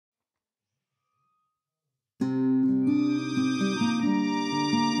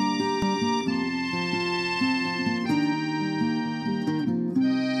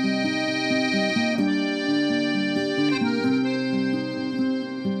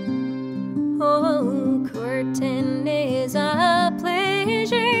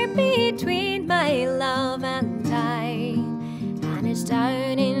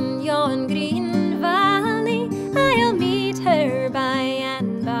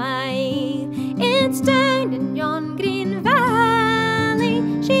It's down in yon green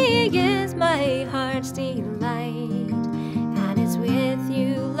valley, she is my heart's delight. And it's with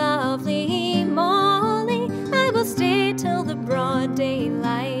you, lovely Molly, I will stay till the broad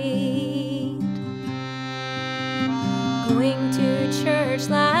daylight. Going to church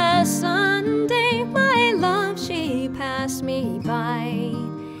last Sunday, my love, she passed me by,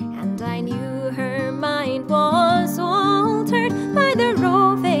 and I knew her mind was altered by the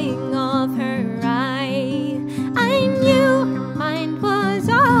roving of her eye. I knew her mind was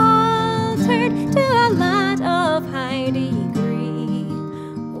altered to a lad of high degree.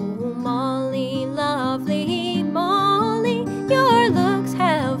 Oh, Molly, lovely Molly, your looks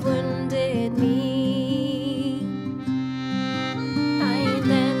have wounded me. I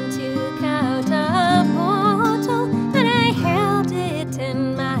then took out a bottle and I held it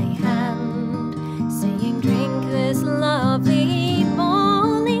in my hand, saying, drink this, lovely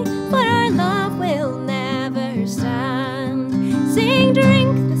Molly, for our love will never stand. Saying,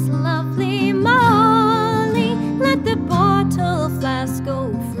 drink this, lovely Molly, let the bottle flask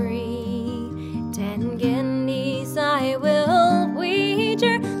go free. 10 guineas I will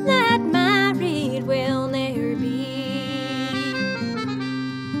wager that married will ne'er be.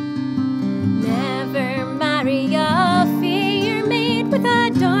 Never marry a fair maid with a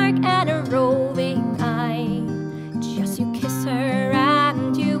dark and a roving eye. Just you kiss her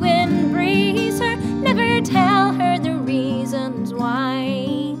and you embrace her, never tell her the reasons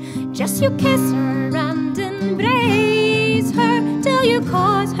why. Just you kiss her and embrace her till you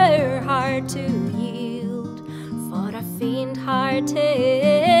cause her heart to yield. For a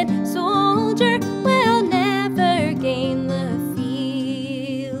faint-hearted soldier will never gain the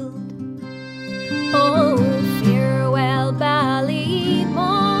field. Oh, farewell,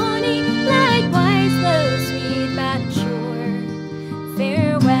 Ballymony, likewise the sweet band shore.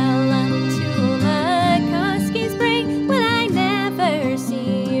 Farewell unto McCuskey's Brae, will I never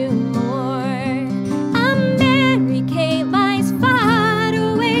see you more. A Mary Kay lies far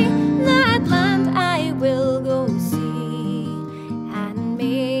away, that land I will go see, and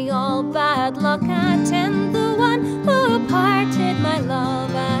may all bad luck